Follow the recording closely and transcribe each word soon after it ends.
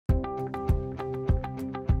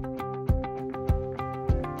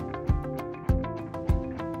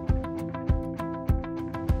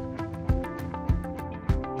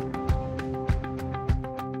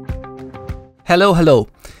Hello, hello.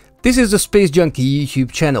 This is the Space Junkie YouTube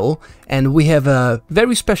channel, and we have a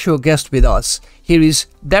very special guest with us. Here is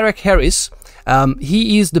Derek Harrisel.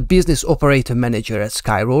 He is the business operator manager at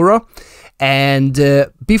Skyrora. And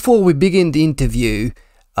before we begin the interview,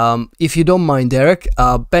 if you don't mind, Derek,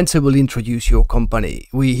 Bence will introduce your company.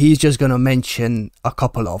 He's just going to mention a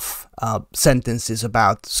couple of sentences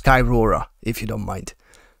about Skyrora, if you don't mind.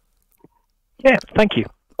 Yeah, thank you.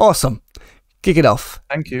 Awesome. Kick it off.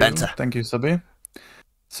 Thank you. Bence. Thank you, Sabi.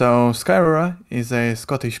 So Skyrora is a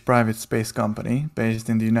Scottish private space company based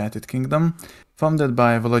in the United Kingdom, founded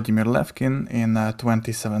by Volodymyr Levkin in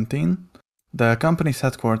 2017. The company's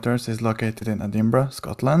headquarters is located in Edinburgh,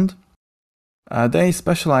 Scotland. They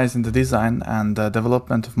specialize in the design and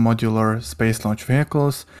development of modular space launch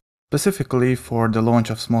vehicles, specifically for the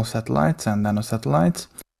launch of small satellites and nanosatellites,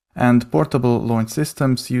 and portable launch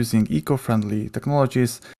systems using eco-friendly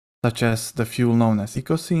technologies such as the fuel known as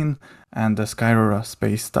EcoScene and the Skyrora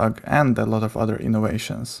Space Tug, and a lot of other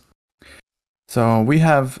innovations. So we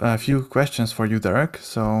have a few questions for you, Derek,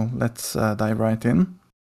 so let's dive right in.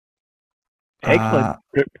 Excellent.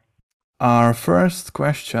 Our first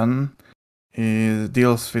question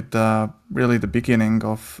deals with really the beginning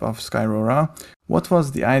of Skyrora. What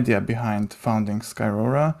was the idea behind founding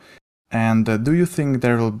Skyrora? And do you think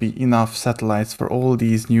there will be enough satellites for all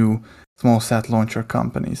these new small sat launcher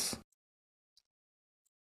companies?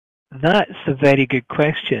 That's a very good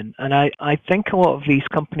question, and I think a lot of these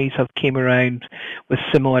companies have came around with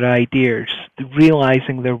similar ideas,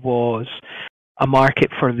 realizing there was a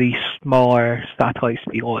market for these smaller satellites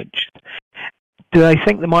to be launched. Do I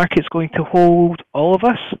think the market's going to hold all of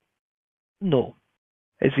us? No,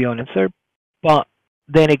 is the answer. But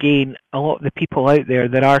then again, a lot of the people out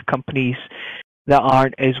there are companies that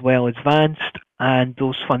aren't as well advanced, and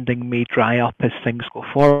those funding may dry up as things go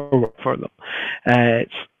forward for them.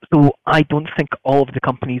 So I don't think all of the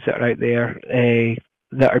companies that are out there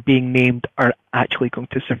that are being named are actually going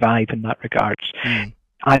to survive in that regards.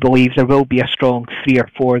 I believe there will be a strong 3 or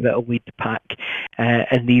 4 that will lead the pack,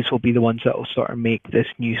 and these will be the ones that will sort of make this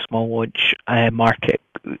new small launch market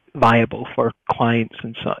viable for clients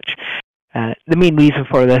and such. The main reason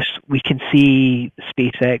for this, we can see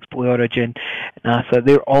SpaceX, Blue Origin, NASA,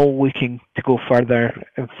 they're all looking to go further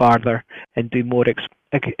and farther and do more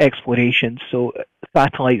exploration. So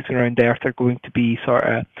satellites around Earth are going to be sort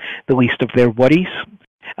of the least of their worries.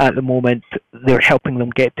 At the moment, they're helping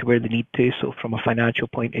them get to where they need to, so from a financial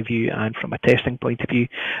point of view and from a testing point of view.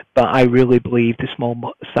 But I really believe the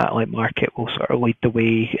small satellite market will sort of lead the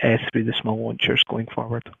way through the small launchers going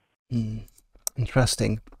forward.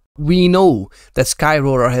 Interesting. We know that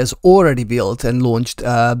Skyrora has already built and launched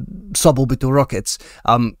suborbital rockets.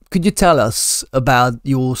 Could you tell us about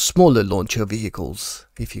your smaller launcher vehicles,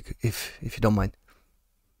 if you don't mind?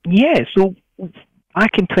 Yeah, so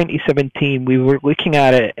back in 2017, we were looking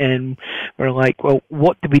at it and we're like, well,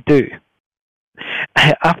 what do we do?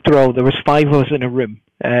 After all, there was 5 of us in a room,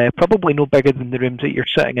 probably no bigger than the rooms that you're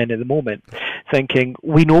sitting in at the moment, thinking,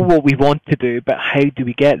 we know what we want to do, but how do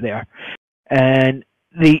we get there? And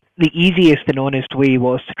the easiest and honest way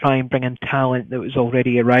was to try and bring in talent that was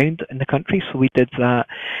already around in the country, so we did that.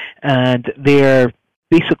 And their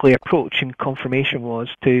basically approach and confirmation was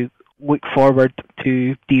to look forward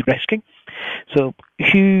to de-risking. So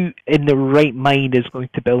who in the right mind is going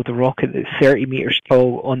to build a rocket that's 30 meters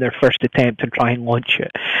tall on their first attempt and try and launch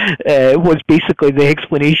it? Was basically the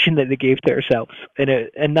explanation that they gave to ourselves.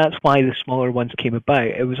 And that's why the smaller ones came about.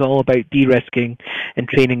 It was all about de-risking and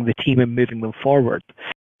training the team and moving them forward.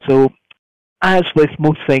 So as with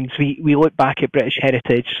most things, we look back at British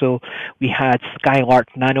heritage. So we had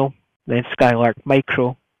Skylark Nano, then Skylark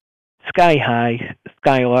Micro, Sky High,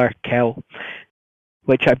 Skylark L,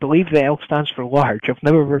 which I believe the L stands for large. I've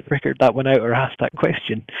never figured that one out or asked that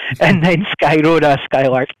question. And then Skyrora,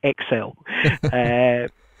 Skylark XL.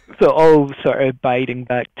 So all sort of abiding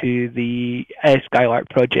back to the Skylark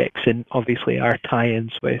projects and obviously our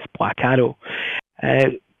tie-ins with Black Arrow.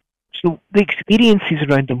 So the experiences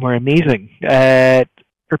around them were amazing.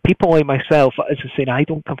 For people like myself, as I said, I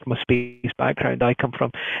don't come from a space background. I come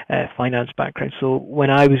from a finance background. So when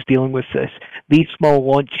I was dealing with this, these small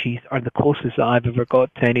launches are the closest that I've ever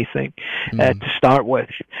got to anything to start with.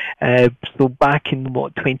 So back in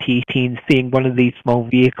 2018, seeing one of these small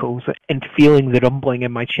vehicles and feeling the rumbling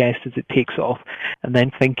in my chest as it takes off, and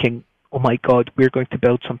then thinking, oh my God, we're going to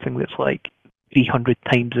build something that's like 300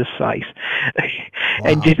 times this size.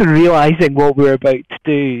 And just realizing what we were about to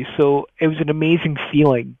do. So it was an amazing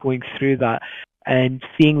feeling going through that and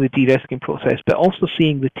seeing the de-risking process, but also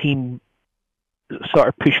seeing the team sort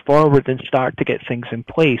of push forward and start to get things in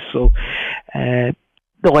place. So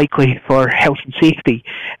the likelihood for health and safety.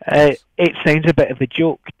 It sounds a bit of a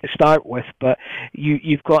joke to start with, but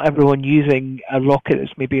you've got everyone using a rocket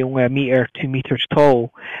that's maybe only 1 meter, 2 meters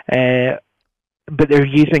tall, but they're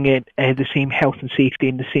using it the same health and safety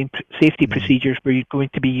and the same safety procedures where you're going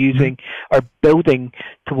to be using or building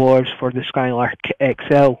towards for the Skylark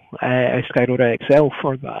XL, Skyrora XL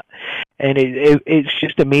for that. And it's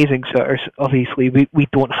just amazing. So obviously we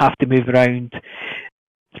don't have to move around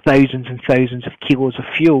thousands and thousands of kilos of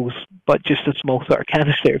fuels, but just a small sort of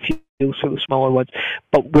canister of fuels for the smaller ones.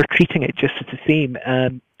 But we're treating it just as the same.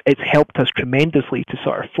 It's helped us tremendously to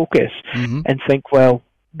sort of focus and think, well,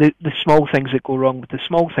 the small things that go wrong with the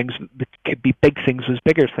small things that could be big things as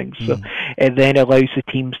bigger things. So it then allows the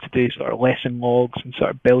teams to do sort of lesson logs and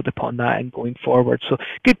sort of build upon that and going forward. So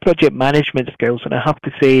good project management skills. And I have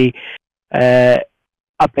to say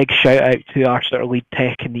a big shout out to our sort of lead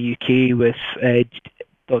tech in the UK with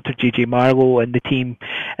Dr. JJ Marlowe and the team.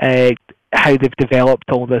 How they've developed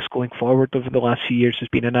all this going forward over the last few years has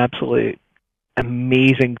been an absolute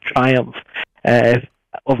amazing triumph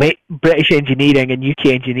of British engineering and UK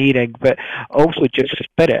engineering, but also just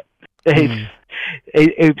spirit.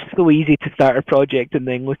 It's so easy to start a project and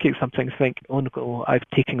then look at something and think, oh no, I've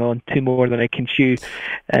taken on 2 more than I can chew.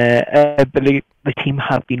 But the team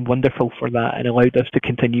have been wonderful for that and allowed us to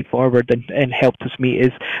continue forward and helped us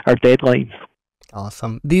meet our deadlines.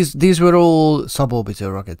 Awesome. These were all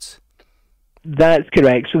suborbital rockets. That's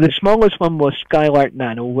correct. So the smallest one was Skylark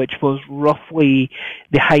Nano, which was roughly,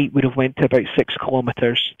 the height would have went to about 6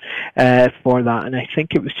 kilometers for that, and I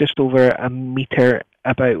think it was just over 1 meter,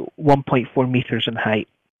 about 1.4 meters in height.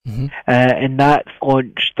 And that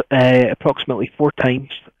launched approximately 4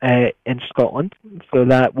 times in Scotland. So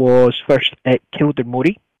that was first at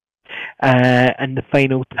Kildare, and the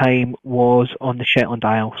final time was on the Shetland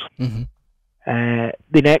Isles. The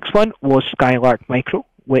next one was Skylark Micro,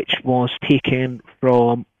 which was taken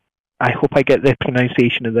from, I hope I get the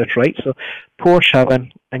pronunciation of this right, so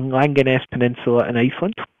Tórshavn and Langaness Peninsula in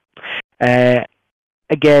Iceland.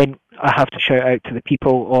 Again, I have to shout out to the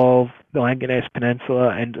people of the Langaness Peninsula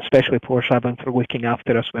and especially Tórshavn for looking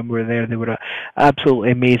after us when we were there. They were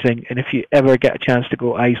absolutely amazing, and if you ever get a chance to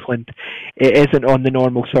go to Iceland, it isn't on the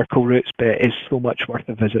normal circle routes, but it is so much worth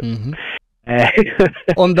a visit.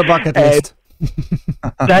 On the bucket list.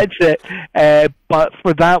 That's it. But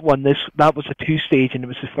for that one, that was a 2-stage, and it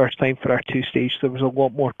was the first time for our 2-stage. So there was a lot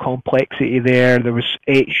more complexity there.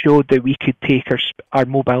 It showed that we could take our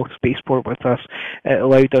mobile spaceport with us. It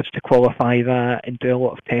allowed us to qualify that and do a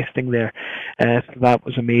lot of testing there. So that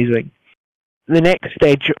was amazing. The next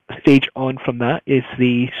stage on from that is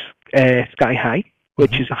the Sky High,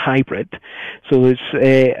 which is a hybrid. So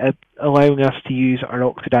it's allowing us to use our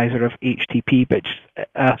oxidizer of HTP, but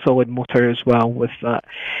a solid motor as well with that.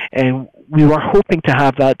 And we were hoping to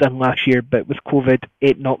have that done last year, but with COVID,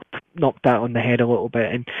 it knocked that on the head a little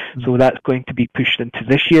bit. And so that's going to be pushed into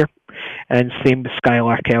this year. And same with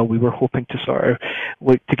Skylark L, we were hoping to sort of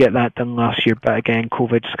look to get that done last year, but again,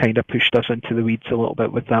 COVID's kind of pushed us into the weeds a little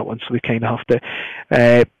bit with that one. So we kind of have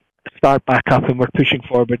to start back up, and we're pushing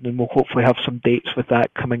forward, and we'll hopefully have some dates with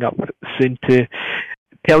that coming up soon to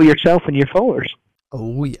tell yourself and your followers.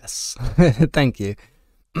 Oh yes. Thank you.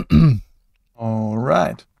 All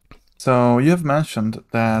right. So you have mentioned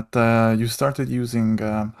that you started using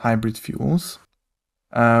hybrid fuels.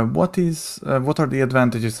 What are the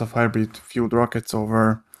advantages of hybrid fueled rockets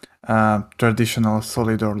over traditional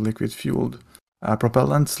solid or liquid fueled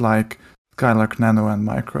propellants like Skylark Nano and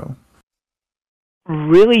Micro?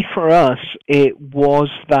 Really, for us, it was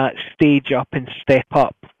that stage up and step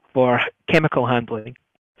up for chemical handling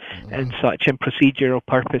and such, and procedural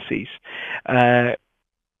purposes.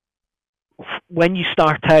 When you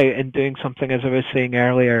start out and doing something, as I was saying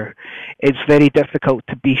earlier, it's very difficult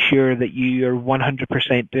to be sure that you are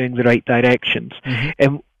 100% doing the right directions.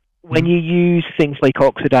 And when you use things like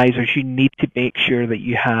oxidizers, you need to make sure that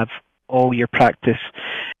you have all your practice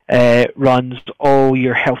runs, all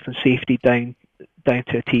your health and safety down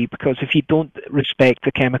to a T, because if you don't respect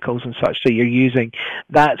the chemicals and such that you're using,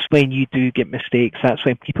 that's when you do get mistakes, that's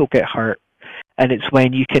when people get hurt, and it's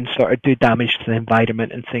when you can sort of do damage to the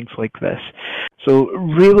environment and things like this. So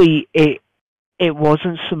really, it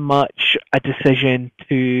wasn't so much a decision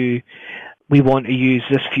to, we want to use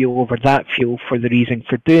this fuel over that fuel for the reason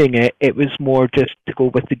for doing it. It was more just to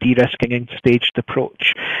go with the de-risking and staged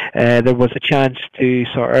approach. There was a chance to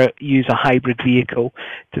sort of use a hybrid vehicle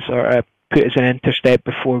to sort of put as an interstep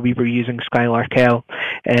before we were using Skylark L,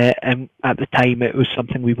 and at the time it was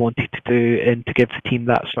something we wanted to do and to give the team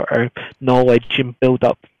that sort of knowledge and build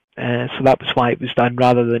up. So that was why it was done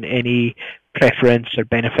rather than any preference or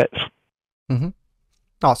benefits.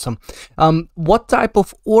 Awesome. What type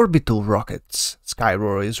of orbital rockets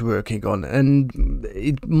Skyrora is working on? And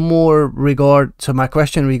so my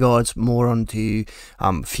question regards more onto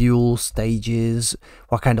fuel stages,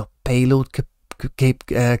 what kind of payload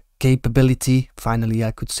capability, finally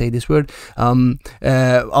I could say this word,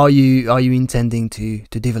 are you intending to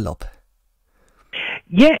develop?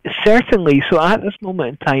 Yeah, certainly. So at this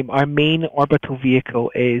moment in time, our main orbital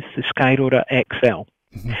vehicle is the Skyrora XL.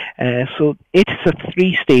 So it is a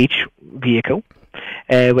 3-stage vehicle,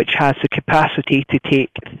 which has the capacity to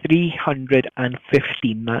take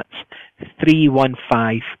 315, that's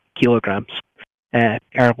 315 kilograms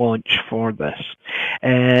per launch for this.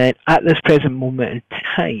 At this present moment in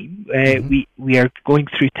time, we are going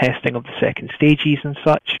through testing of the second stages and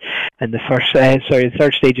such, and the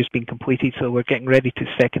third stage has been completed, so we're getting ready to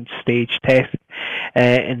second stage test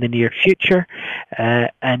in the near future,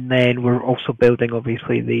 and then we're also building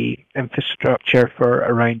obviously the infrastructure for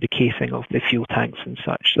around the casing of the fuel tanks and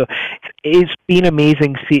such. So it's been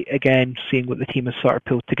amazing seeing what the team has sort of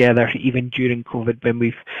pulled together even during COVID when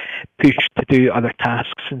we've pushed to do other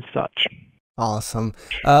tasks and such. Awesome.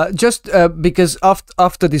 Just because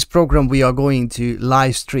after this program we are going to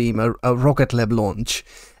live stream a Rocket Lab launch,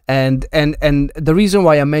 and the reason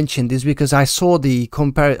why I mentioned is because I saw the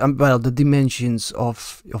the dimensions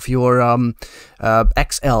of your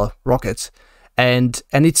XL rockets, and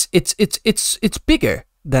it's bigger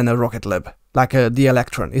than a Rocket Lab. Like the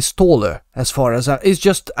Electron is taller, as far as it's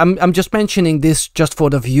just. I'm just mentioning this just for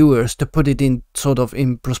the viewers to put it in sort of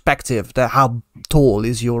in perspective. That how tall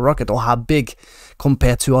is your rocket, or how big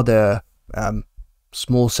compared to other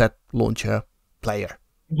small set launcher player?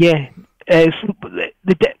 Yeah, so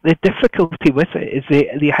the difficulty with it is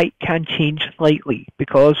the height can change slightly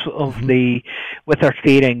because of with our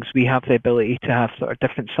fairings we have the ability to have sort of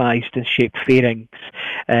different sized and shaped fairings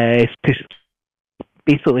to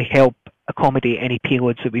basically help accommodate any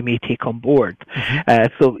payloads that we may take on board.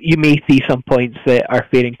 So you may see some points that our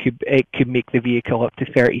fairing could make the vehicle up to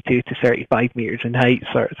 32 to 35 meters in height,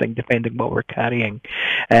 sort of thing, depending what we're carrying.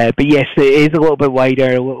 But yes, it is a little bit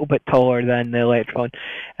wider, a little bit taller than the Electron,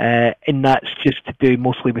 and that's just to do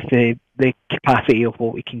mostly with the capacity of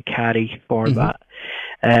what we can carry for that.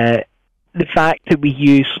 The fact that we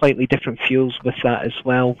use slightly different fuels with that as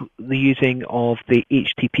well, the using of the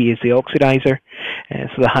HTP as the oxidizer,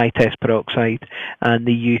 so the high test peroxide, and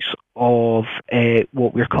the use of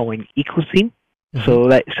what we're calling ecosene. So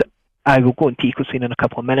I will go into ecosene in a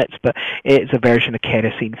couple of minutes, but it's a version of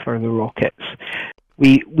kerosene for the rockets.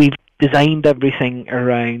 We've designed everything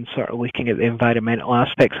around sort of looking at the environmental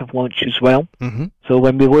aspects of launch as well. So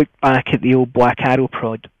when we look back at the old Black Arrow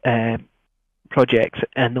projects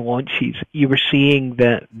and the launches, you were seeing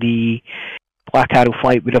that the Black Arrow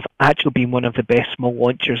flight would have actually been one of the best small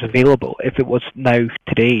launchers available if it was now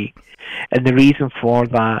today. And the reason for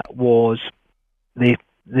that was the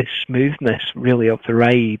smoothness really of the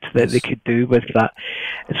ride that they could do with that.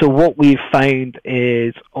 And so what we've found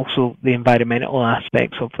is also the environmental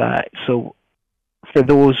aspects of that. So for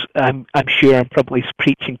those, I'm sure I'm probably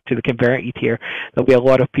preaching to the converted here. There'll be a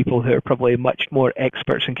lot of people who are probably much more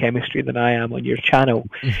experts in chemistry than I am on your channel.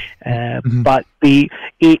 But the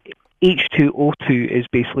H2O2 is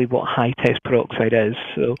basically what high test peroxide is.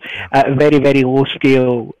 So at a very, very low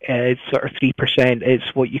scale, it's sort of 3%.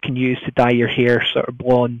 It's what you can use to dye your hair sort of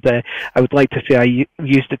blonde. I would like to say I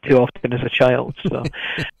used it too often as a child. So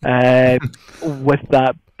with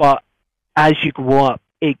that, but as you go up,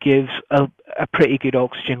 it gives a pretty good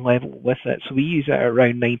oxygen level with it. So we use it at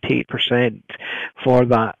around 98% for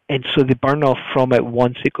that. And so the burn off from it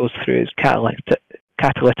once it goes through its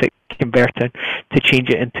catalytic converter to change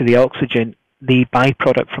it into the oxygen, the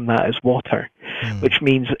byproduct from that is water, which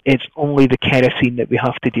means it's only the kerosene that we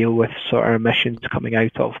have to deal with sort of emissions coming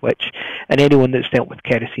out of, which, and anyone that's dealt with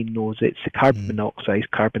kerosene knows it's the carbon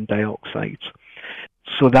monoxide, carbon dioxide.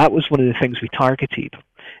 So that was one of the things we targeted.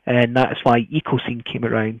 And that's why ecosene came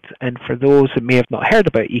around. And for those that may have not heard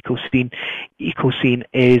about ecosene, ecosene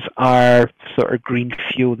is our sort of green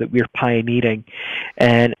fuel that we're pioneering.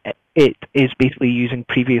 And it is basically using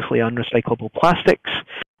previously unrecyclable plastics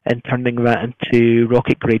and turning that into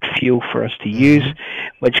rocket-grade fuel for us to use,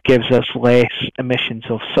 which gives us less emissions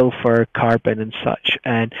of sulfur, carbon, and such,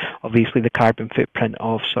 and obviously the carbon footprint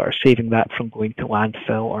of sort of saving that from going to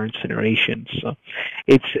landfill or incineration. So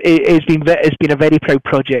it's been a very proud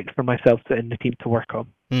project for myself and the team to work on.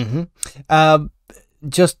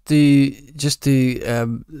 Just to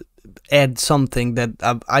add something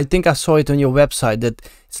that I think I saw it on your website, that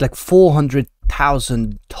it's like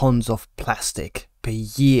 400,000 tons of plastic per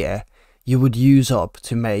year you would use up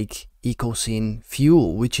to make Ecosene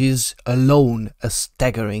fuel, which is alone a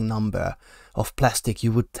staggering number of plastic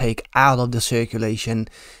you would take out of the circulation,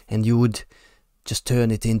 and you would just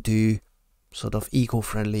turn it into sort of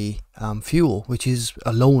eco-friendly fuel, which is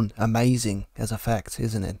alone amazing as a fact,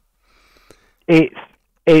 isn't it?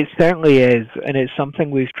 It certainly is, and it's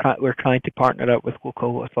something we're trying to partner up with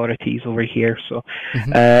local authorities over here. So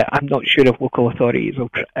I'm not sure if local authorities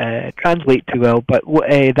will translate too well, but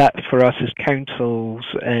that for us is councils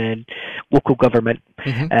and local government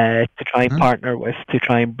to try and partner with to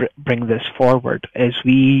try and bring this forward, as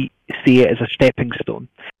we see it as a stepping stone.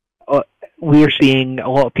 We're seeing a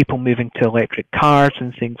lot of people moving to electric cars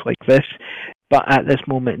and things like this, but at this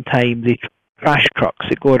moment in time, the trash trucks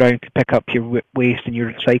that go around to pick up your waste and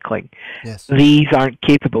your recycling, these aren't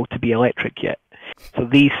capable to be electric yet. So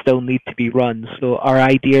these still need to be run. So our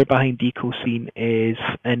idea behind Ecosene is,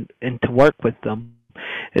 and to work with them,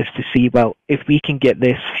 is to see, well, if we can get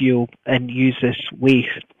this fuel and use this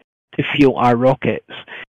waste to fuel our rockets,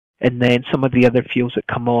 and then some of the other fuels that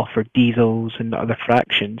come off are diesels and other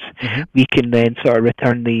fractions, we can then sort of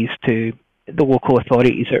return these to the local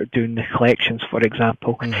authorities that are doing the collections, for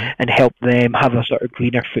example, and help them have a sort of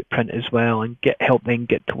greener footprint as well, and help them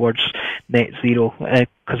get towards net zero.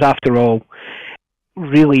 Because after all,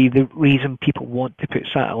 really the reason people want to put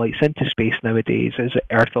satellites into space nowadays is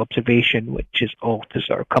Earth observation, which is all to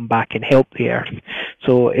sort of come back and help the Earth.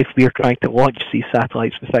 So if we're trying to launch these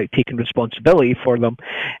satellites without taking responsibility for them,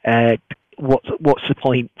 what's the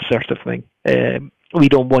point, sort of thing? We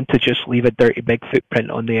don't want to just leave a dirty big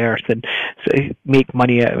footprint on the Earth and make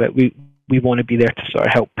money out of it. We want to be there to sort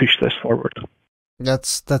of help push this forward.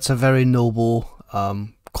 That's a very noble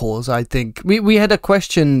cause, I think. We had a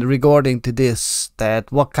question regarding to this, that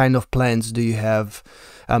what kind of plans do you have?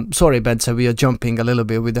 Sorry, Benza, we are jumping a little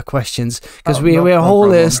bit with the questions because we are a whole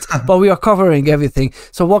list, but we are covering everything.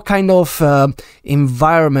 So what kind of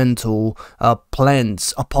environmental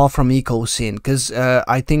plans apart from Ecosene? Because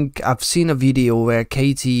I think I've seen a video where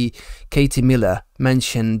Katie Miller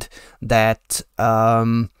mentioned that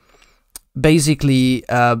basically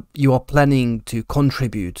you are planning to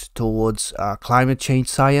contribute towards climate change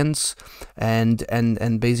science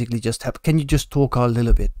and basically just have, can you just talk a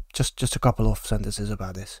little bit, just a couple of sentences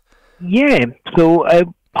about this? Yeah, so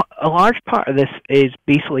a large part of this is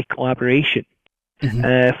basically collaboration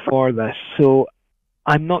for this. So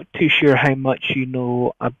I'm not too sure how much you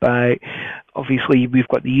know about, obviously we've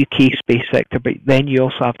got the UK space sector, but then you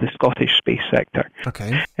also have the Scottish space sector,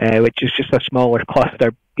 which is just a smaller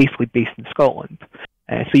cluster basically based in Scotland.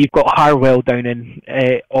 So you've got Harwell down in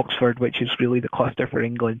Oxford, which is really the cluster for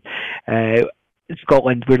England. In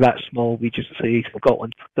Scotland, we're that small, we just say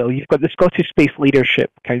Scotland. So you've got the Scottish Space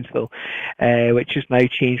Leadership Council, which has now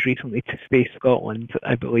changed recently to Space Scotland,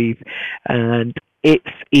 I believe. And its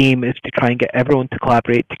aim is to try and get everyone to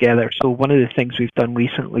collaborate together. So one of the things we've done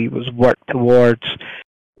recently was work towards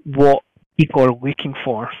what people are looking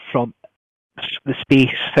for from the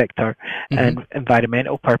space sector and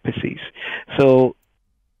environmental purposes. So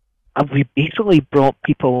we basically brought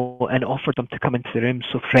people and offered them to come into the room.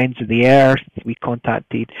 So Friends of the Earth, we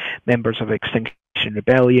contacted members of Extinction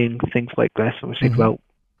Rebellion, things like this, and we said, well,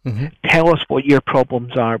 tell us what your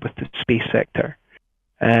problems are with the space sector.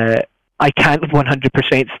 I can't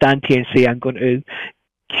 100% stand here and say I'm going to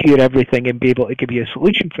cure everything and be able to give you a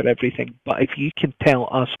solution for everything, but if you can tell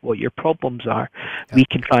us what your problems are, we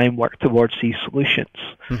can try and work towards these solutions.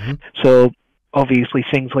 So obviously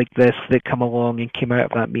things like this that come along and came out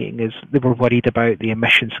of that meeting is they were worried about the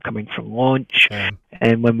emissions coming from launch,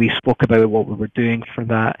 and when we spoke about what we were doing for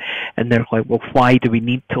that, and they're like, well, why do we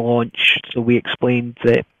need to launch? So we explained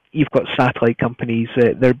that you've got satellite companies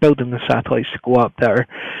that they're building the satellites to go up that are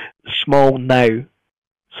small now,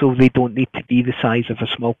 so they don't need to be the size of a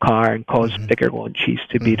small car and cause bigger launches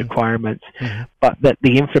to be requirements, but that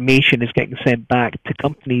the information is getting sent back to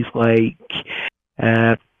companies like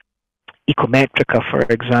Ecometrica, for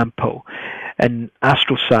example, and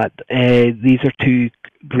Astrosat. These are two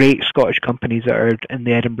great Scottish companies that are in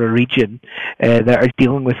the Edinburgh region that are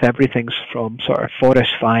dealing with everything from sort of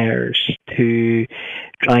forest fires to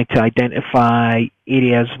trying to identify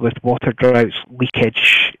areas with water droughts,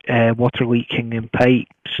 leakage, water leaking in pipes.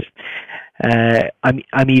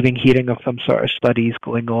 I'm even hearing of some sort of studies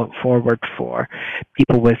going on forward for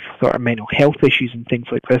people with sort of mental health issues and things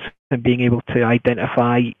like this, and being able to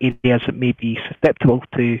identify areas that may be susceptible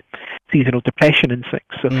to seasonal depression and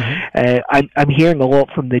things. So I'm hearing a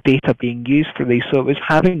lot from the data being used for these. So it was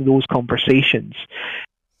having those conversations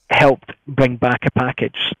helped bring back a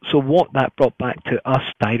package. So what that brought back to us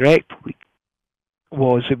directly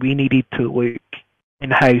was that we needed to look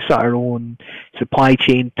in-house our own supply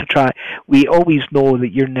chain to try. We always know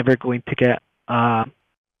that you're never going to get a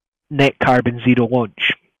net carbon zero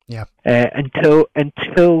launch. Yeah. Until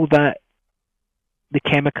that the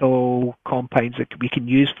chemical compounds that we can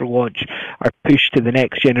use for launch are pushed to the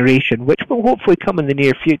next generation, which will hopefully come in the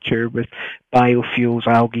near future with biofuels,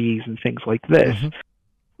 algae, and things like this.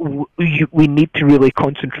 We need to really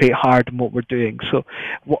concentrate hard on what we're doing. So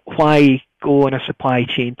why go on a supply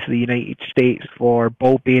chain to the United States for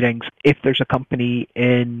ball bearings if there's a company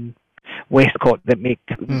in Westcott that make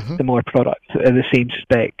similar products at the same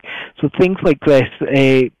spec? So things like this,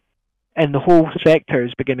 and the whole sector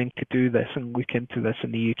is beginning to do this and look into this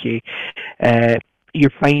in the UK.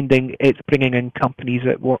 You're finding it's bringing in companies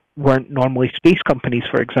that weren't normally space companies,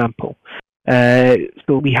 for example.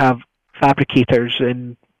 So we have fabricators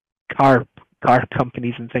in car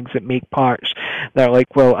companies and things that make parts. They're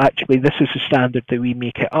like, well, actually, this is the standard that we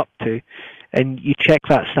make it up to. And you check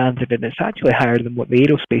that standard, and it's actually higher than what the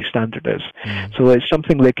aerospace standard is. So it's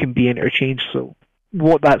something that can be interchanged. So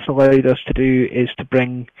what that's allowed us to do is to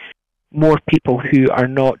bring more people who are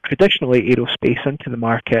not traditionally aerospace into the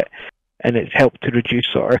market, and it's helped to reduce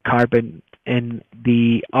sort of carbon in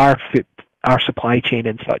our supply chain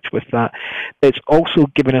and such with that. But it's also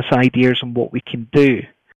given us ideas on what we can do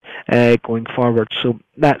going forward. So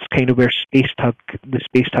that's kind of where the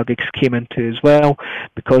Space Tug came into as well,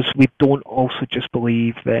 because we don't also just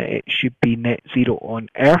believe that it should be net zero on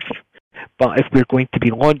Earth. But if we're going to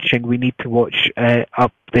be launching, we need to watch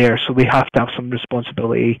up there. So we have to have some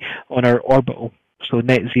responsibility on our orbital, so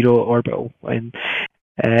net zero orbital. And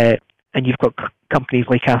you've got companies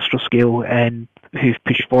like Astroscale and who've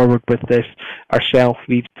pushed forward with this. Ourselves,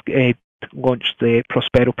 we've launched the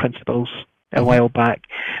Prospero Principles a while back,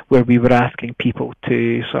 where we were asking people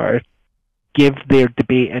to sort of give their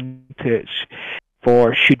debate into it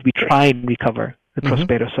for should we try and recover the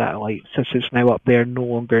Prospero satellite, since it's now up there, no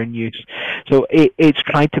longer in use. So it's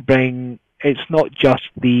trying to bring, it's not just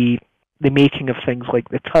the making of things like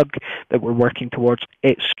the tug that we're working towards,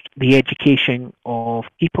 it's the education of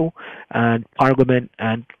people and Parliament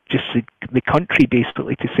and just the country,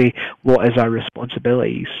 basically, to say what is our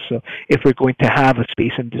responsibilities. So if we're going to have a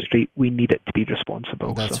space industry, we need it to be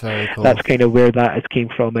responsible. That's so very cool. That's kind of where that has came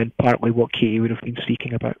from, and partly what Katie would have been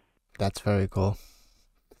speaking about. That's very cool.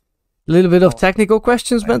 A little bit of technical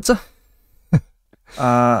questions, Benza?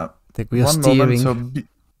 I think we are steering. Moment, so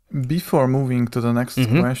before moving to the next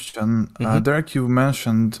question, Derek, you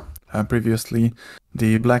mentioned previously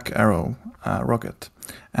the Black Arrow rocket.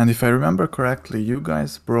 And if I remember correctly, you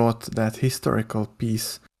guys brought that historical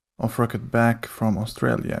piece of rocket back from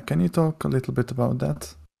Australia. Can you talk a little bit about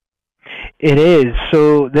that? It is.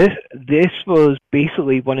 So this was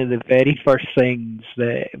basically one of the very first things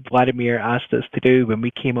that Vladimir asked us to do when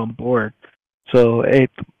we came on board. So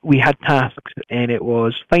we had tasks, and it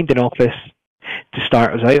was find an office to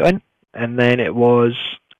start us out in, and then it was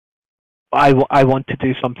I want to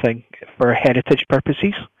do something for heritage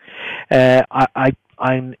purposes. I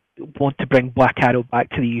want to bring Black Arrow back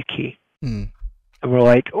to the UK. And we're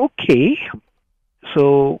like, okay,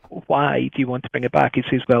 so why do you want to bring it back? He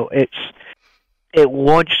says, well, it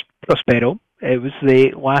launched Prospero. It was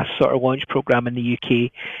the last sort of launch program in the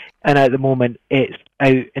UK, and at the moment it's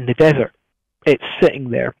out in the desert. It's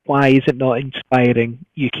sitting there. Why is it not inspiring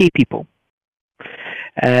UK people?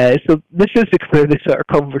 So this is where the sort of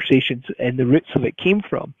conversations and the roots of it came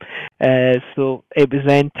from. So it was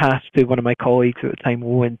then tasked to one of my colleagues at the time,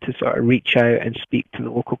 Owen, to sort of reach out and speak to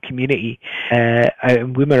the local community out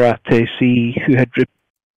in Woomera to see who had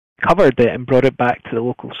recovered it and brought it back to the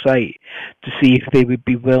local site to see if they would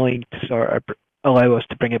be willing to sort of allow us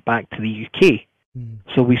to bring it back to the UK.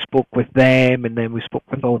 So we spoke with them, and then we spoke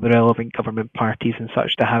with all the relevant government parties and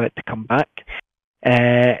such to have it to come back.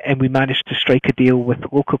 And we managed to strike a deal with the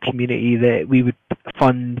local community that we would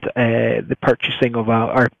fund the purchasing of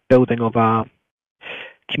our building of a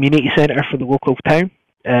community centre for the local town,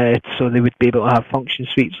 so they would be able to have function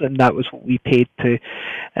suites, and that was what we paid to.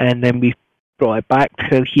 And then we brought it back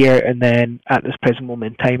to here, and then at this present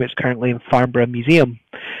moment in time, it's currently in Farnborough Museum,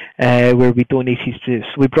 where we donated to.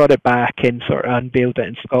 So we brought it back and sort of unveiled it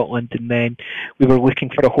in Scotland, and then we were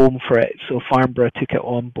looking for a home for it. So Farnborough took it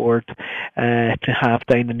on board to have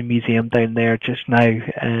down in the museum down there just now,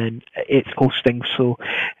 and it's hosting. So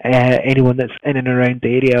anyone that's in and around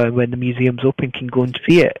the area when the museum's open can go and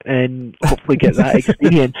see it and hopefully get that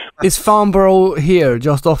experience. Is Farnborough here,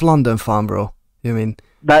 just off London, Farnborough? You mean?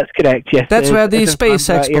 That's correct, yes. That's where the Space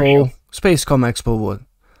Expo, Spacecom Expo was.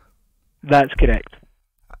 That's correct.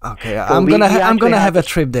 Okay, so I'm gonna have a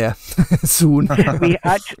trip there soon. we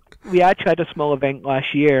actually had a small event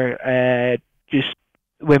last year, just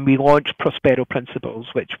when we launched Prospero Principles,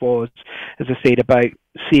 which was, as I said, about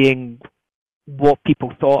seeing what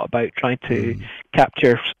people thought about trying to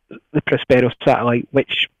capture the Prospero satellite,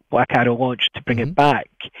 which Black Arrow launched to bring it back.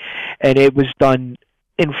 And it was done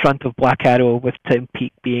in front of Black Arrow with Tim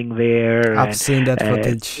Peake being there. I've seen that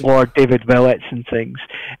footage. Lord David Willits and things.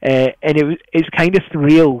 And it's kind of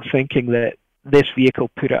surreal thinking that this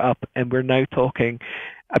vehicle put it up, and we're now talking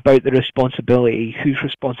about the responsibility, whose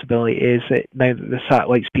responsibility is it now that the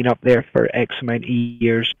satellite's been up there for X amount of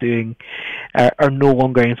years doing, are no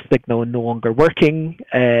longer in signal and no longer working,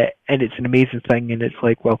 and it's an amazing thing, and it's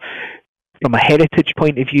like, well, from a heritage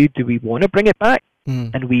point of view, do we want to bring it back?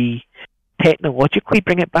 And we technologically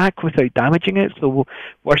bring it back without damaging it? So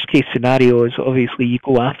worst case scenario is obviously you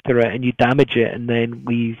go after it and you damage it and then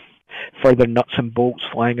leave further nuts and bolts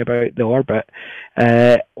flying about the orbit,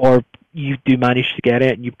 or you do manage to get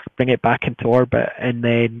it and you bring it back into orbit and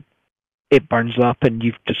then it burns up and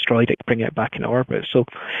you've destroyed it, bring it back into orbit. So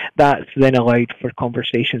that's then allowed for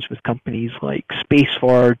conversations with companies like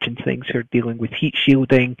Spaceforge and things who are dealing with heat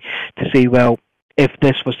shielding to say, well, if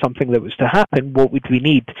this was something that was to happen, what would we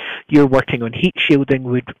need? You're working on heat shielding.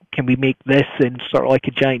 Can we make this in sort of like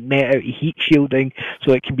a giant net out of heat shielding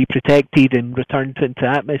so it can be protected and returned into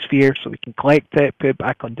atmosphere so we can collect it, put it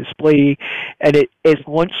back on display? And it's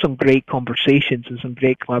launched some great conversations and some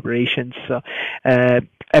great collaborations. So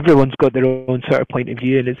everyone's got their own sort of point of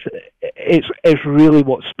view, and it's really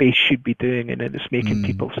what space should be doing, and it's making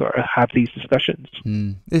people sort of have these discussions.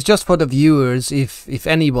 It's just for the viewers, if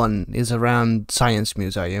anyone is around Science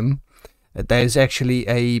Museum, there is actually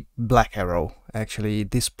a Black Arrow actually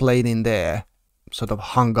displayed in there, sort of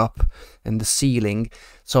hung up in the ceiling.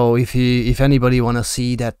 So if anybody want to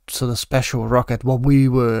see that sort of special rocket, what we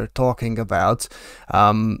were talking about,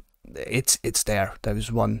 it's there. There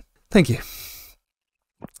is one. Thank you.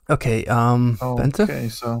 Okay, Bente? Okay,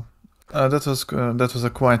 so that was a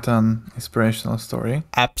quite an inspirational story.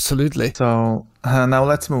 Absolutely. So now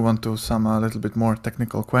let's move on to some little bit more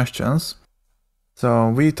technical questions. So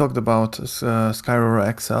we talked about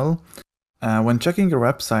Skyrora XL. When checking your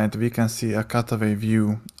website, we can see a cutaway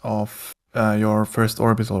view of your first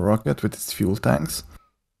orbital rocket with its fuel tanks.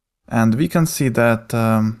 And we can see that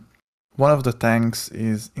one of the tanks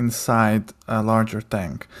is inside a larger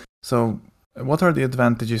tank. So what are the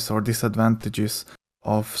advantages or disadvantages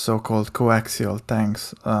of so-called coaxial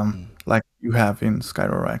tanks like you have in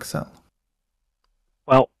Skyrora XL?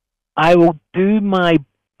 Well, I will do my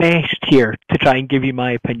best here to try and give you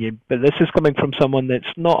my opinion, but this is coming from someone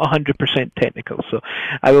that's not 100% technical, so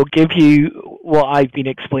I will give you what I've been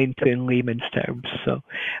explained to in layman's terms. So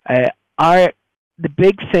the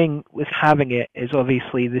big thing with having it is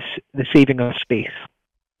obviously the saving of space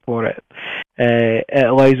for it. It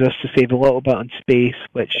allows us to save a little bit on space,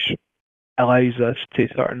 which allows us to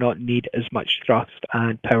sort of not need as much thrust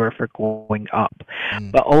and power for going up.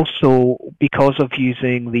 But also, because of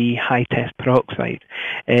using the high test peroxide,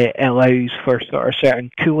 it allows for sort of certain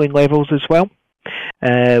cooling levels as well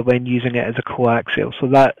when using it as a coaxial. So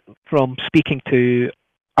that, from speaking to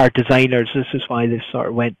our designers, this is why they sort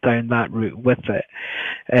of went down that route with it.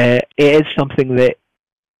 It is something that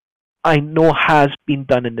I know has been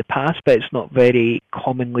done in the past, but it's not very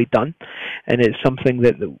commonly done, and it's something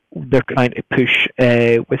that they're trying to push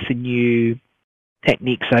with the new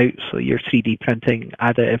techniques out, so your 3D printing,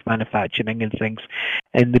 additive manufacturing and things,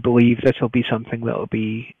 and they believe this will be something that will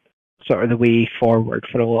be sort of the way forward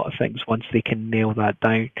for a lot of things once they can nail that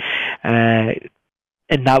down.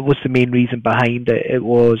 And that was the main reason behind it. It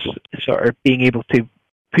was sort of being able to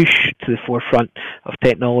push to the forefront of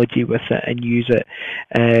technology with it and use it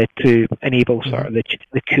to enable sort of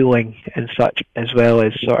the cooling and such, as well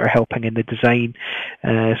as sort of helping in the design,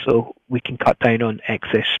 so we can cut down on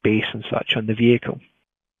excess space and such on the vehicle.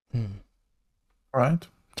 All right,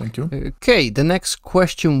 thank you. Okay, the next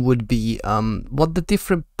question would be what the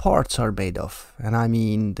different parts are made of, and I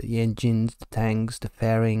mean the engines, the tanks, the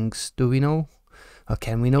fairings. Do we know, or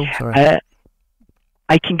can we know? Sorry.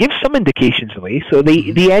 I can give some indications away. So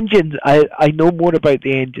the engines, I know more about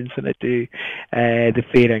the engines than I do the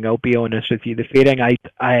fairing. I'll be honest with you. The fairing,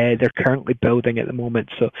 they're currently building at the moment,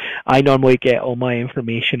 so I normally get all my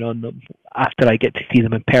information on them after I get to see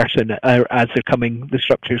them in person. As they're coming, the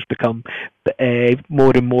structures become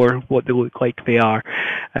more and more what they look like they are.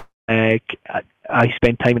 I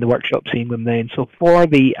spend time in the workshop seeing them then. So for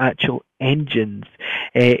the actual engines,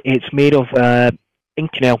 it's made of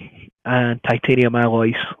Inconel and titanium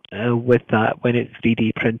alloys with that when it's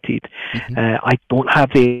 3D printed. I don't have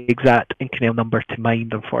the exact Inconel number to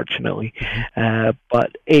mind, unfortunately,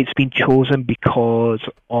 but it's been chosen because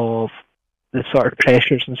of the sort of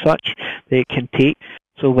pressures and such that it can take.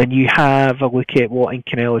 So when you have a look at what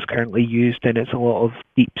Inconel is currently used in, it's a lot of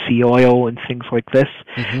deep sea oil and things like this.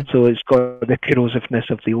 So it's got the corrosiveness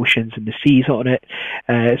of the oceans and the seas on it.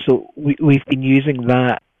 So we've been using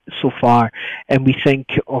that so far, and we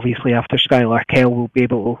think obviously after Skylark L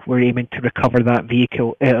we're aiming to recover that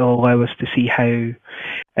vehicle. It'll allow us to see how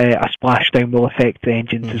a splashdown will affect the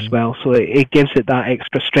engines as well, so it gives it that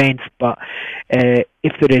extra strength. But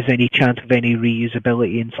if there is any chance of any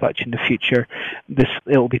reusability and such in the future,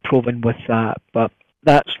 it'll be proven with that. But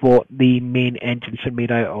that's what the main engines are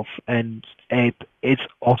made out of, and it's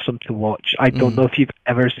awesome to watch. I don't know if you've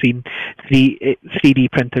ever seen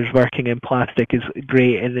 3D printers working in plastic. Is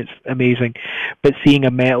great and it's amazing, but seeing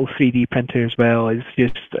a metal 3D printer as well is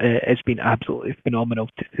just it's been absolutely phenomenal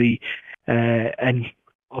to see. And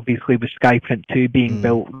obviously with Skyprint 2 being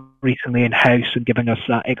built recently in house and giving us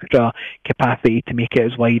that extra capacity to make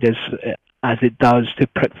it as wide as it does to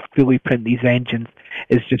fully print these engines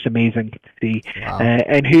is just amazing to see. Wow.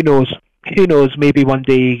 And who knows, maybe one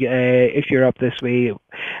day if you're up this way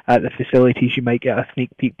at the facilities, you might get a sneak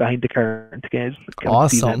peek behind the curtain to get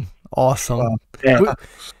awesome. Yeah.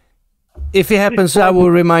 If it happens, I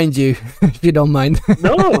will remind you, if you don't mind.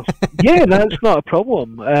 No, yeah, that's not a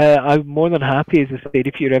problem. I'm more than happy, as I said,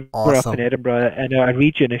 if you're ever up in Edinburgh and our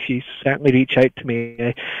region, if you certainly reach out to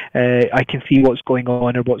me, I can see what's going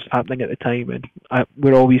on or what's happening at the time, and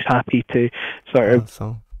we're always happy to sort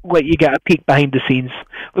of let you get a peek behind the scenes.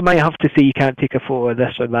 We might have to say you can't take a photo of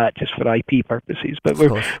this or that just for IP purposes, but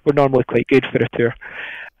we're normally quite good for a tour.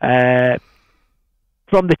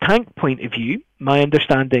 From the tank point of view, my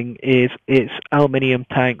understanding is it's aluminium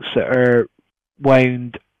tanks that are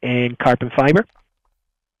wound in carbon fibre.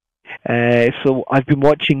 So I've been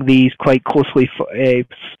watching these quite closely.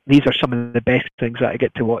 These are some of the best things that I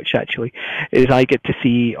get to watch, actually, is I get to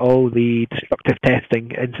see all the destructive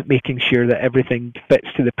testing and making sure that everything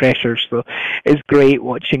fits to the pressures. So it's great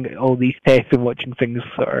watching all these tests and watching things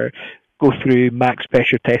that are go through max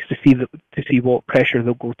pressure tests to see what pressure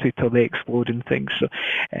they'll go to till they explode and things. So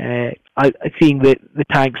seeing that the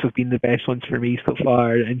tanks have been the best ones for me so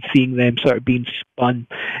far, and seeing them sort of being spun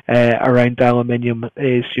around aluminium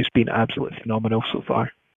has just been absolutely phenomenal so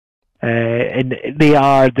far. And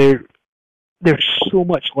they're so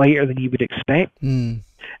much lighter than you would expect. When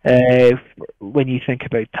you think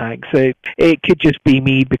about tanks. It could just be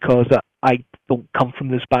me because I don't come from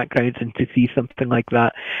this background, and to see something like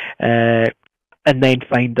that and then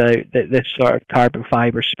find out that this sort of carbon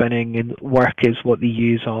fibre spinning and work is what they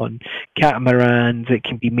use on catamarans. It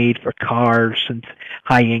can be made for cars and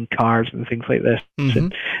high-end cars and things like this.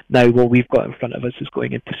 And now what we've got in front of us is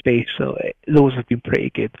going into space, so those have been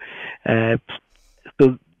pretty good.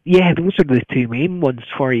 So yeah, those are the two main ones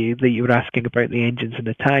for you that you were asking about, the engines and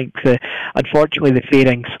the tanks. Unfortunately, the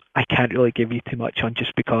fairings, I can't really give you too much on,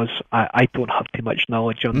 just because I don't have too much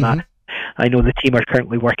knowledge on that. I know the team are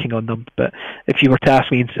currently working on them, but if you were to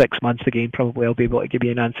ask me in 6 months again, probably I'll be able to give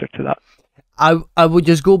you an answer to that. I would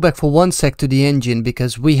just go back for 1 sec to the engine,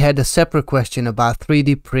 because we had a separate question about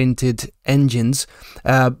 3D printed engines.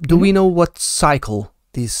 Do we know what cycle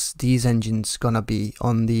these engines gonna be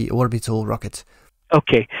on the orbital rocket?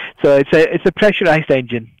 Okay, so it's a pressurized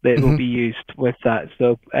engine that will be used with that.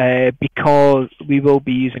 So because we will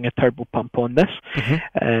be using a turbo pump on this,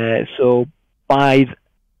 so by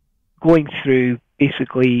going through,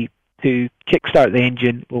 basically to kickstart the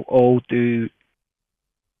engine, will all be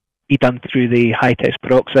done through the high test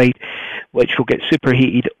peroxide, which will get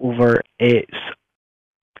superheated over its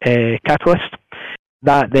catalyst.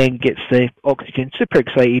 That then gets the oxygen super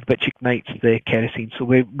excited, which ignites the kerosene. So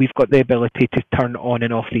we've got the ability to turn on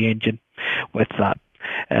and off the engine with that.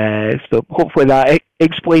 So hopefully that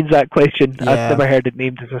explains that question. Yeah. I've never heard it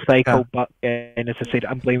named as a cycle, but and as I said,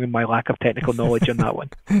 I'm blaming my lack of technical knowledge on that one.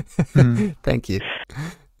 Thank you.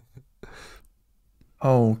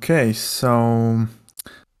 Okay, so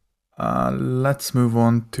let's move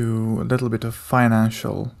on to a little bit of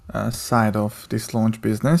financial side of this launch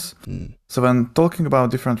business. So when talking about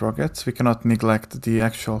different rockets, we cannot neglect the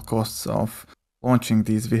actual costs of launching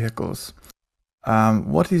these vehicles.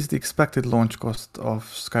 What is the expected launch cost of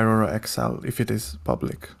Skyrora XL if it is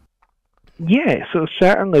public? Yeah, so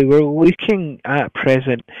certainly we're looking at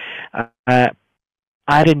present at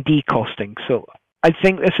R&D costing. So I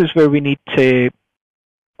think this is where we need to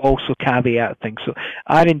also caveat things. So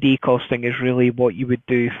R&D costing is really what you would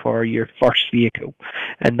do for your first vehicle,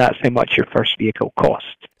 and that's how much your first vehicle costs.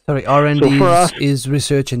 Sorry, R&D so is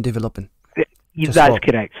research and development. That's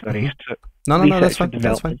correct, sorry. So no, that's fine.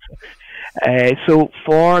 That's fine. So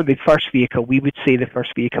for the first vehicle, we would say the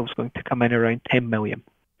first vehicle is going to come in around 10 million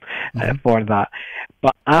for that.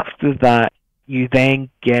 But after that, you then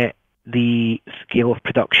get the scale of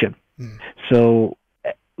production. So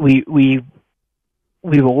we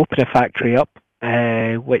will open a factory up,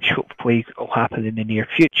 which hopefully will happen in the near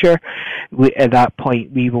future. At that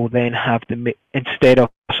point, we will then have instead of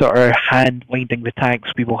sort of hand winding the tanks,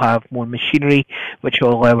 we will have more machinery, which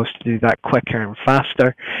will allow us to do that quicker and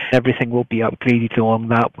faster. Everything will be upgraded along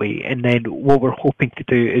that way. And then what we're hoping to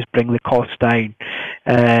do is bring the cost down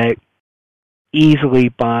easily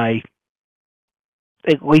by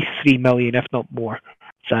at least 3 million, if not more.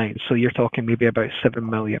 So you're talking maybe about 7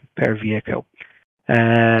 million per vehicle.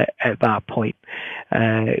 At that point,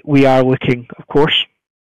 we are looking, of course,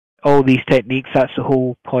 all these techniques. That's the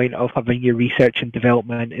whole point of having your research and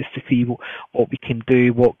development, is to see what we can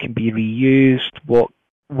do, what can be reused, what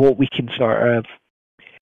we can sort of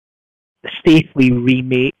safely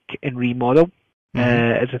remake and remodel.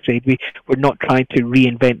 As I said, we're not trying to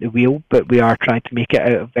reinvent the wheel, but we are trying to make it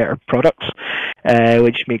out of better products,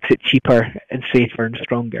 which makes it cheaper and safer and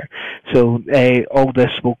stronger. So all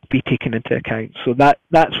this will be taken into account. So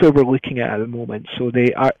that's where we're looking at the moment. So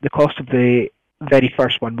the cost of the very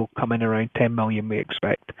first one will come in around 10 million, we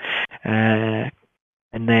expect. And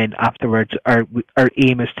then afterwards, our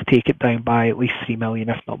aim is to take it down by at least 3 million,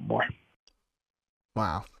 if not more.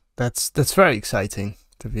 Wow, that's very exciting,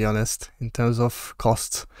 to be honest, in terms of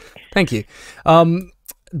costs. Thank you.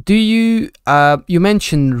 Do you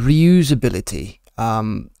mentioned reusability.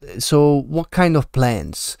 So what kind of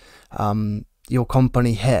plans your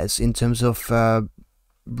company has in terms of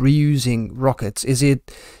reusing rockets? Is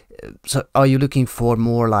it, so are you looking for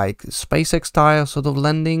more like SpaceX style sort of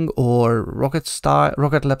landing, or Rocket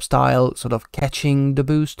Lab style sort of catching the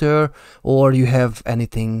booster, or you have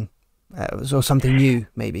anything, so something new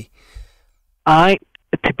maybe?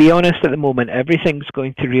 To be honest, at the moment, everything's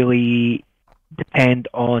going to really depend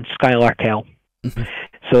on Skylark L.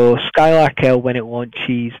 So Skylark L, when it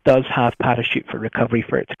launches, does have parachute for recovery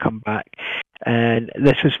for it to come back. And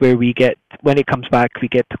this is where when it comes back, we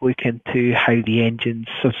get to look into how the engines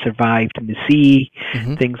have survived in the sea,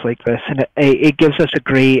 things like this. And it gives us a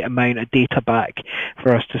great amount of data back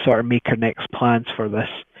for us to sort of make our next plans for this.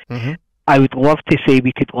 I would love to say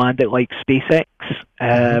we could land it like SpaceX,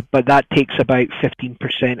 but that takes about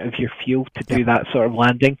 15% of your fuel to do that sort of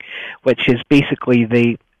landing, which is basically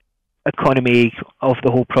the economy of the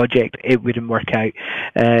whole project. It wouldn't work out.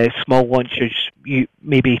 Small launchers,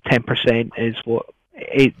 maybe 10% is what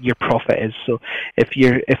your profit is. So if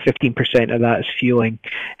 15% of that is fueling,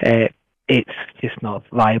 it's just not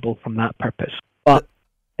viable from that purpose. But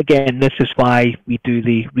again, this is why we do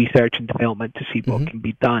the research and development, to see what can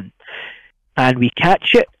be done. And we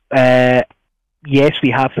catch it. Yes, we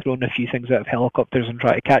have thrown a few things out of helicopters and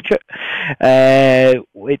tried to catch it,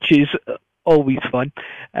 which is always fun.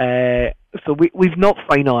 So we've not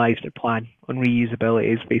finalised a plan on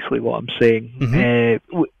reusability, is basically what I'm saying.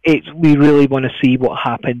 We really want to see what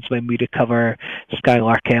happens when we recover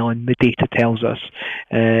Skylark L, and the data tells us.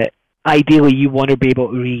 Ideally, you want to be able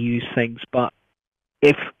to reuse things, but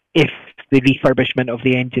if the refurbishment of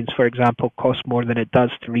the engines, for example, costs more than it does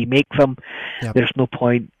to remake them, there's no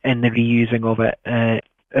point in the reusing of it,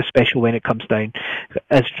 especially when it comes down.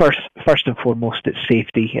 As first and foremost, it's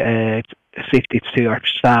safety. Safety to our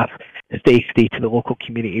staff, safety to the local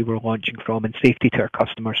community we're launching from, and safety to our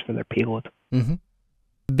customers for their payload.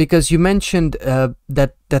 Because you mentioned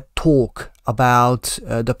that talk about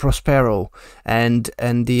the Prospero and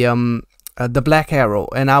the Black Arrow,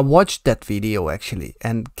 and I watched that video actually,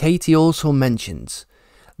 and Katie also mentions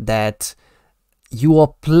that you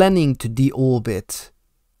are planning to deorbit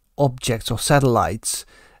objects or satellites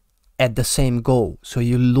at the same go. So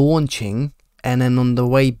you're launching, and then on the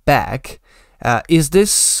way back, is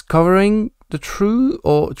this covering the truth,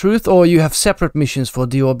 or you have separate missions for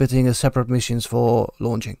deorbiting and separate missions for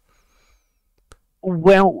launching?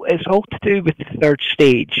 Well, it's all to do with the third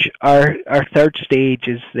stage. Our third stage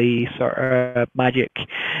is the sort of magic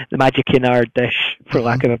in our dish, for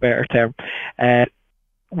lack of a better term.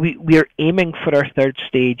 We're aiming for our third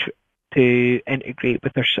stage to integrate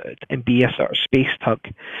with and be a sort of space tug.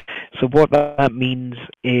 So what that means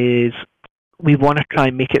is we want to try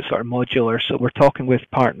and make it sort of modular. So we're talking with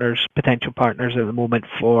potential partners at the moment,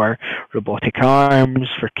 for robotic arms,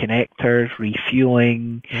 for connectors,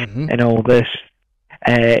 refueling, and all this.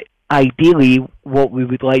 Ideally, what we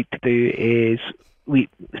would like to do is, we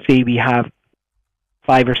have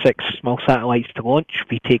 5 or 6 small satellites to launch.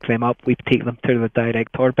 We take them up, we take them to the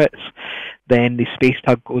direct orbits. Then the space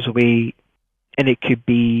tug goes away, and it could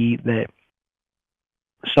be that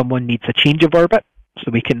someone needs a change of orbit,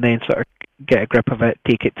 so we can then sort of get a grip of it,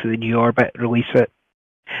 take it to the new orbit, release it.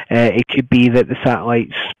 It could be that the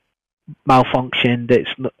satellites malfunctioned,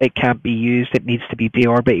 it can't be used, it needs to be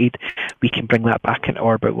deorbited, we can bring that back into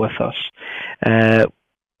orbit with us.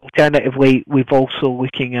 Alternatively, we've also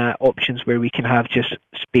looking at options where we can have just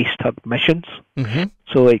space tug missions.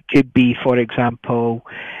 So it could be, for example,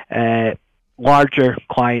 larger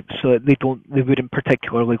clients, so they wouldn't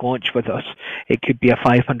particularly launch with us. It could be a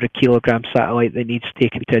 500-kilogram satellite that needs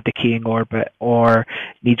taken to a decaying orbit, or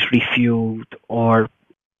needs refueled, or,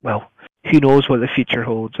 well, who knows what the future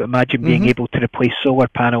holds. Imagine being able to replace solar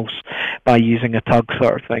panels by using a tug,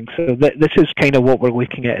 sort of thing. So this is kind of what we're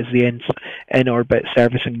looking at as the in-orbit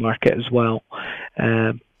servicing market as well.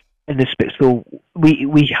 In this bit, so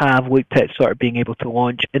we have looked at sort of being able to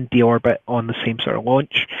launch and deorbit on the same sort of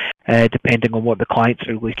launch, depending on what the clients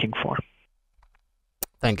are looking for.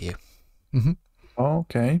 Thank you.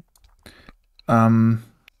 Okay.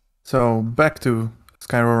 So back to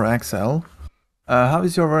Skyrora XL. How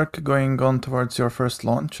is your work going on towards your first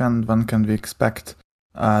launch, and when can we expect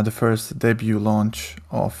the first debut launch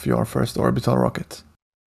of your first orbital rocket?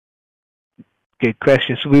 Good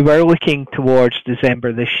question. So we were looking towards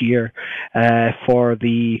December this year for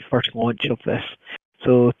the first launch of this.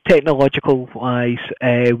 So technological-wise,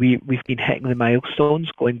 we've been hitting the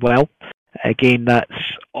milestones, going well. Again, that's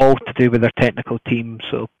all to do with our technical team,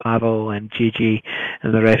 so Pavel and JJ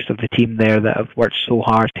and the rest of the team there that have worked so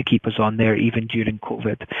hard to keep us on there even during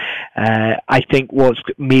COVID. I think what's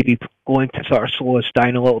maybe going to sort of slow us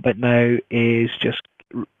down a little bit now is just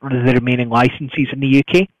the remaining licenses in the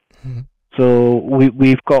UK. So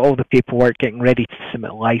we've got all the paperwork getting ready to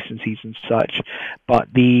submit licenses and such, but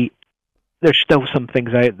there's still some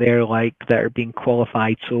things out there like that are being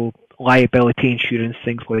qualified, so liability insurance,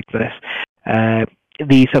 things like this.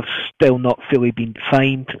 These have still not fully been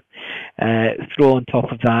defined. Throw on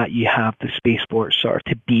top of that, you have the spaceport sort of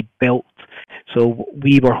to be built. So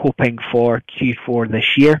we were hoping for Q4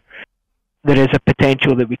 this year. There is a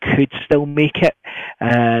potential that we could still make it,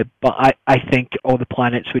 but I think all the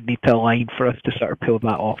planets would need to align for us to sort of pull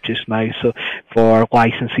that off just now. So for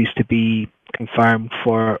licenses to be confirmed,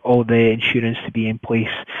 for all the insurance to be in place,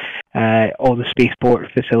 all the spaceport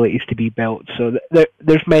facilities to be built. So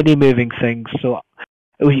there's many moving things. So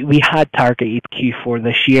we had targeted Q4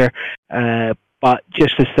 this year, but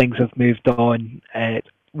just as things have moved on,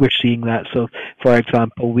 we're seeing that. So, for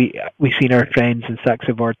example, we've seen our friends in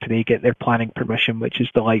Saxavord today get their planning permission, which is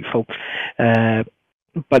delightful.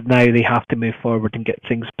 But now they have to move forward and get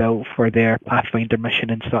things built for their Pathfinder mission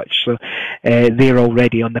and such. So they're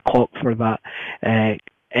already on the clock for that.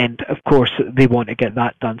 And of course, they want to get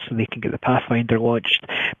that done so they can get the Pathfinder launched.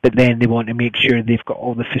 But then they want to make sure they've got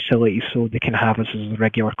all the facilities so they can have us as a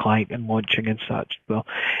regular client and launching and such. So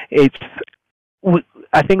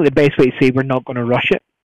I think the best way to say we're not going to rush it.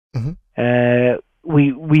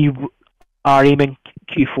 We are aiming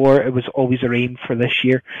Q4. It was always our aim for this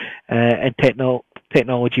year, and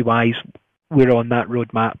technology-wise, we're on that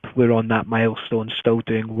roadmap. We're on that milestone, still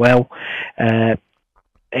doing well.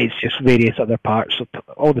 It's just various other parts of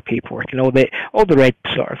all the paperwork and all the red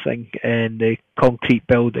sort of thing, and the concrete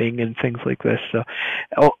building and things like this. So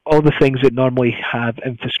all the things that normally have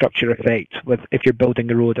infrastructure effect, with if you're building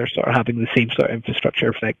a road, are sort of having the same sort of infrastructure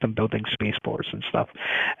effect on building spaceports and stuff.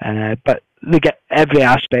 But they get every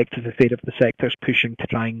aspect, as I said, of the sector's pushing to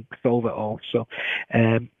try and solve it all. So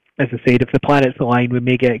as I said, if the planets align, we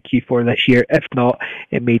may get Q4 this year. If not,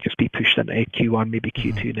 it may just be pushed into Q1, maybe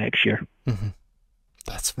Q2 next year.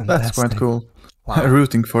 That's fantastic. That's quite cool. Wow.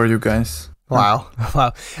 Rooting for you guys. Wow.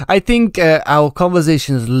 I think our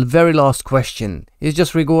conversation's very last question is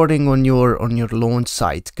just regarding on your launch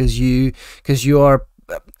site, because you are.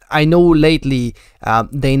 I know lately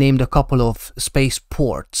they named a couple of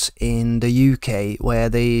spaceports in the UK where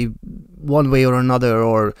they, one way or another,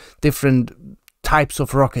 or different types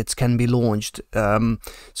of rockets can be launched.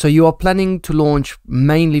 So you are planning to launch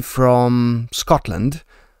mainly from Scotland,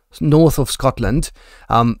 north of Scotland.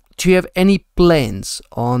 Do you have any plans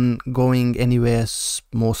on going anywhere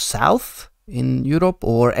more south in Europe,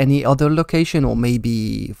 or any other location, or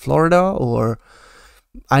maybe Florida? Or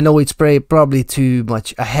I know it's probably too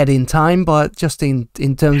much ahead in time, but just in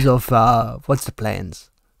terms of what's the plans?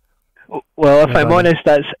 Well, if I'm honest,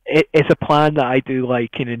 it's a plan that I do like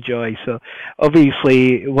and enjoy. So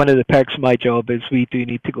obviously, one of the perks of my job is we do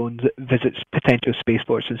need to go and visit potential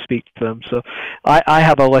spaceports and speak to them. So I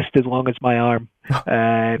have a list as long as my arm.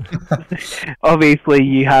 Obviously,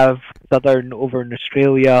 you have Southern over in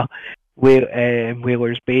Australia,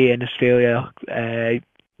 Whalers Bay in Australia.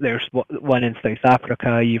 There's one in South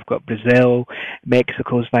Africa. You've got Brazil,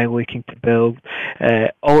 Mexico's now looking to build.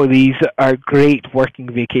 All of these are great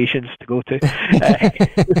working vacations to go to.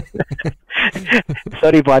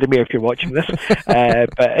 Sorry, Vladimir, if you're watching this.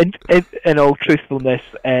 But in all truthfulness,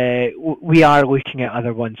 we are looking at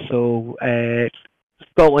other ones. So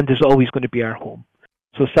Scotland is always going to be our home.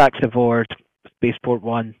 So Saxe-Ford, Spaceport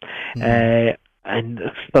 1, and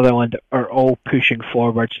Sutherland are all pushing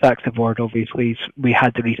forward. Saxe-Ford, obviously, we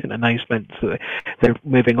had the recent announcement, so they're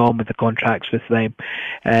moving on with the contracts with them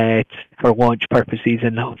for launch purposes,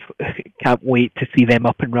 and can't wait to see them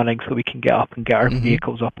up and running so we can get up and get our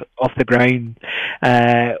vehicles up off the ground.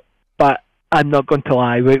 But I'm not going to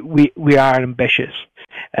lie, we are ambitious.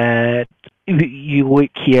 You look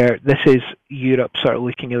here, this is Europe sort of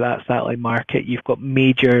looking at that satellite market. You've got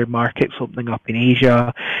major markets opening up in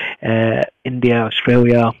Asia, India,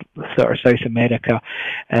 Australia, sort of South America.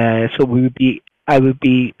 So I would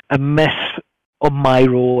be amiss on my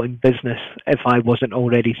role in business if I wasn't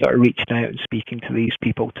already sort of reaching out and speaking to these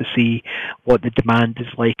people to see what the demand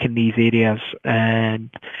is like in these areas. And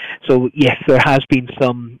so, yes, there has been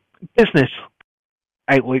some business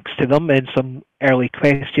outlooks to them and some early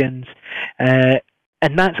questions, and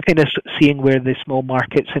that's kind of seeing where the small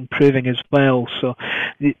market's improving as well. So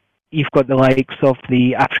you've got the likes of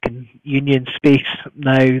the African Union space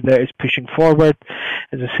now that is pushing forward.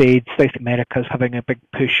 As I said, South America's having a big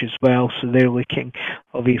push as well, so they're looking.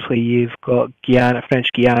 Obviously, you've got Guyana,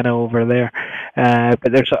 French Guiana over there,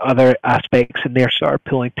 but there's other aspects, and they're sort of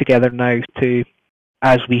pulling together now to.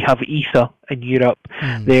 As we have ESA in Europe,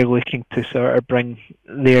 they're looking to sort of bring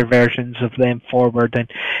their versions of them forward,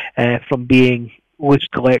 and from being loose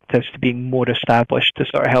collectives to being more established to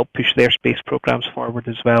sort of help push their space programs forward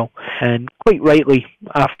as well. And quite rightly,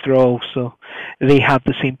 after all, so they have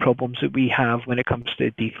the same problems that we have when it comes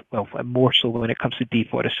to more so when it comes to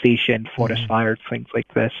deforestation, forest fires, things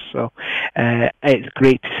like this. So it's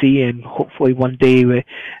great to see, and hopefully one day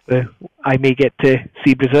I may get to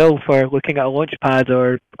see Brazil for looking at a launch pad,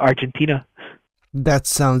 or Argentina. That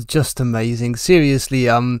sounds just amazing. Seriously,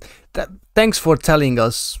 thanks for telling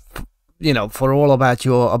us, for all about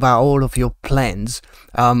all of your plans.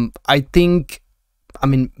 I think,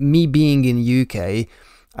 me being in UK,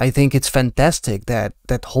 I think it's fantastic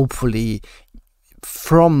that hopefully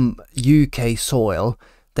from UK soil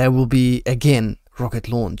there will be again rocket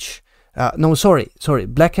launch. No, sorry,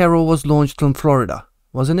 Black Arrow was launched from Florida,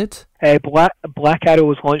 wasn't it? Black Arrow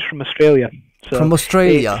was launched from Australia. So from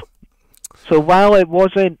Australia. So while it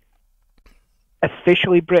wasn't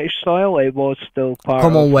officially British soil, it was still part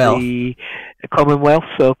of the Commonwealth,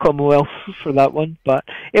 so Commonwealth for that one. But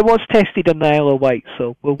it was tested in the Isle of Wight,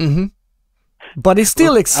 so we'll. But it's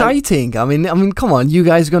still exciting. I mean, come on, you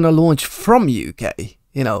guys gonna launch from UK?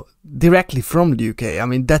 Directly from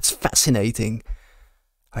UK. That's fascinating.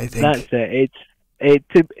 I think that's it.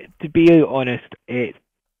 To be honest, it's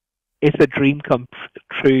a dream come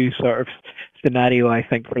true sort of scenario. I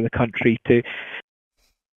think for the country to.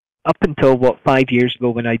 Up until 5 years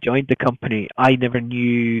ago when I joined the company, I never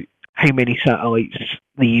knew how many satellites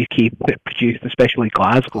the UK produced, especially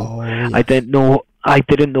Glasgow. Oh, yeah. I didn't know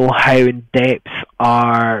how in depth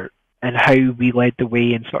and how we led the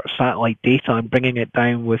way in sort of satellite data and bringing it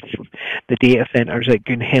down with the data centres at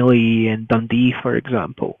Goonhilly and Dundee, for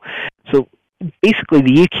example. So basically,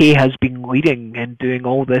 the UK has been leading and doing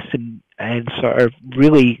all this and sort of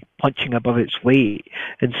really punching above its weight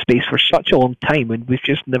in space for such a long time, and we've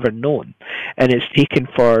just never known. And it's taken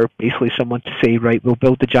for basically someone to say, right, we'll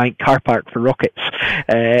build a giant car park for rockets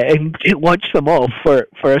and launch them off for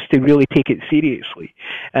us to really take it seriously.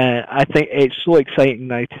 I think it's so exciting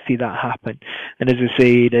now to see that happen. And as I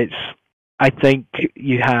said, I think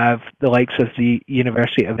you have the likes of the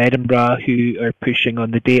University of Edinburgh who are pushing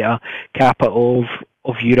on the data capital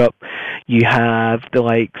of Europe. You have the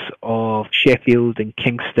likes of Sheffield and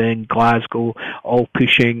Kingston, Glasgow, all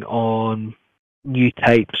pushing on new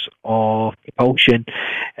types of propulsion.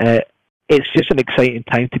 It's just an exciting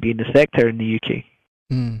time to be in the sector in the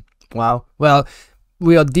UK. Wow. Well,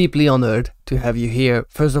 we are deeply honored to have you here.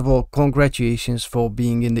 First of all, congratulations for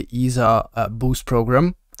being in the ESA Boost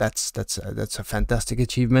program. That's a fantastic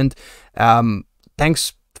achievement.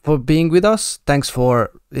 Thanks for being with us. Thanks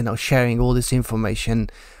for sharing all this information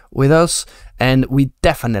with us, and we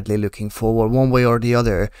definitely looking forward one way or the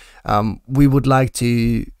other. We would like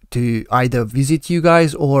to either visit you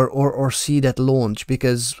guys or see that launch,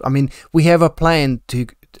 because we have a plan to.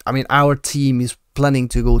 Our team is planning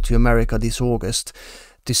to go to America this August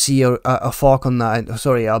to see a Falcon 9,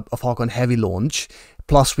 a Falcon Heavy launch.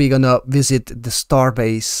 Plus, we're gonna visit the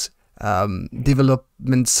Starbase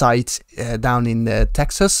development site down in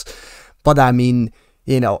Texas. But I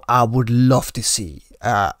would love to see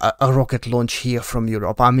a rocket launch here from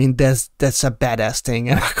Europe. I mean, that's a badass thing,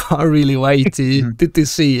 and I can't really wait to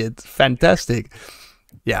see it. Fantastic.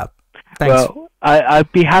 Yeah. Thanks. Well,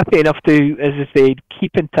 I'd be happy enough to, as I said,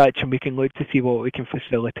 keep in touch, and we can look to see what we can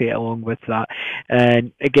facilitate along with that.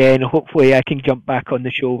 And again, hopefully I can jump back on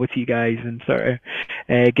the show with you guys and sort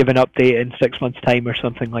of give an update in 6 months' time or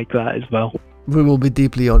something like that as well. We will be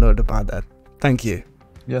deeply honored about that. Thank you.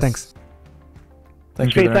 Yes. Thanks.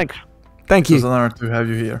 Thank you, Great, Derek. thanks. Thank It was you. an honor to have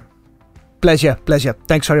you here. Pleasure.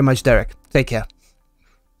 Thanks very much, Derek. Take care.